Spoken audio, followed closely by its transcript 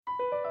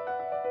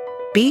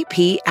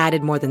BP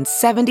added more than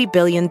 $70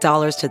 billion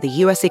to the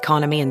U.S.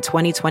 economy in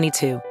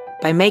 2022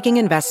 by making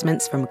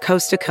investments from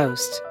coast to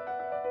coast.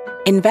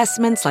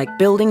 Investments like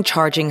building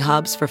charging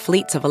hubs for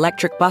fleets of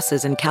electric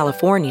buses in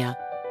California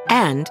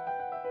and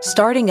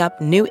starting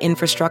up new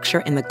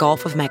infrastructure in the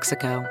Gulf of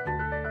Mexico.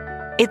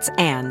 It's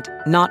and,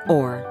 not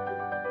or.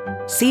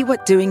 See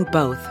what doing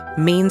both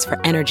means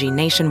for energy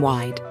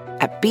nationwide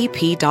at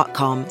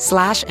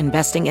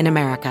bp.com/investing in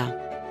America.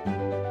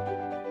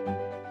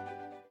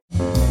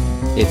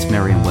 It's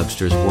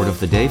Merriam-Webster's Word of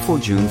the Day for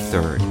June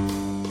 3rd.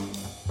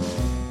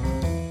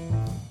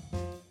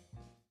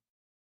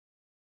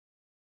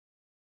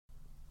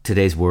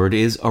 Today's word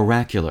is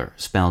oracular,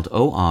 spelled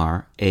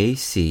O-R-A-C-U-L-A-R.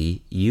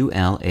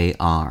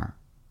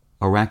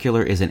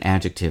 Oracular is an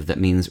adjective that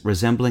means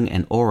resembling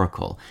an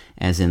oracle,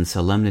 as in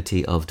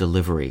solemnity of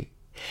delivery.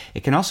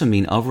 It can also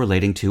mean of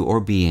relating to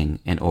or being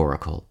an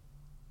oracle.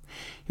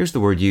 Here's the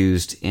word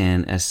used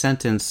in a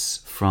sentence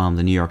from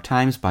the New York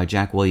Times by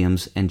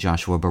Williams and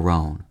Joshua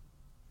Barone.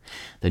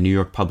 The New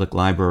York Public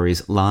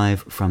Library's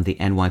Live from the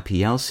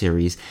NYPL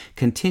series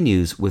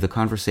continues with a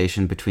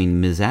conversation between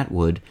Ms.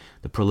 Atwood,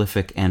 the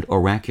prolific and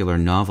oracular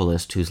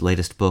novelist whose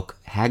latest book,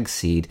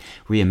 Hag-Seed,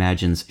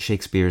 reimagines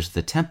Shakespeare's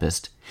The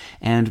Tempest,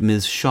 and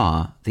Ms.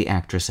 Shaw, the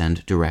actress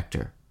and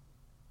director.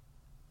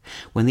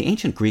 When the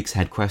ancient Greeks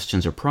had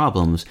questions or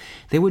problems,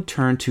 they would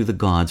turn to the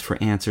gods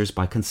for answers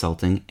by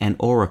consulting an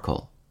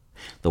oracle.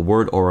 The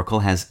word oracle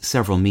has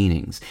several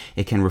meanings.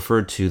 It can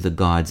refer to the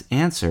god's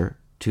answer,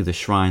 to the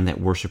shrine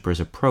that worshippers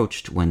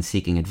approached when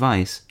seeking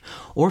advice,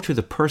 or to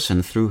the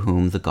person through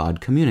whom the god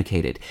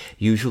communicated,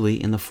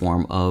 usually in the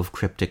form of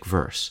cryptic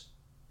verse.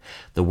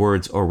 The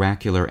words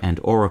oracular and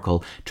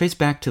oracle trace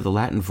back to the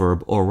Latin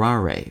verb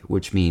orare,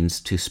 which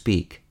means to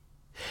speak.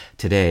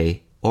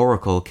 Today,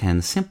 oracle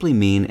can simply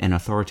mean an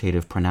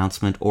authoritative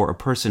pronouncement or a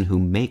person who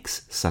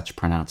makes such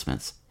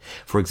pronouncements.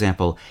 For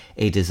example,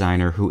 a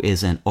designer who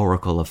is an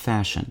oracle of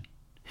fashion.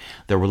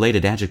 The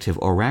related adjective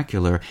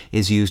oracular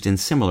is used in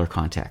similar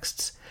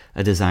contexts,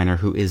 a designer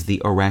who is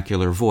the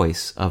oracular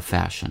voice of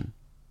fashion.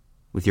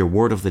 With your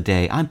word of the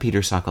day, I'm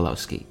Peter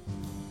Sokolowski.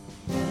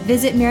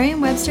 Visit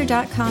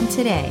Merriam-Webster.com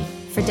today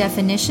for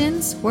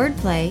definitions,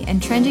 wordplay,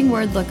 and trending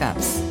word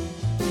lookups.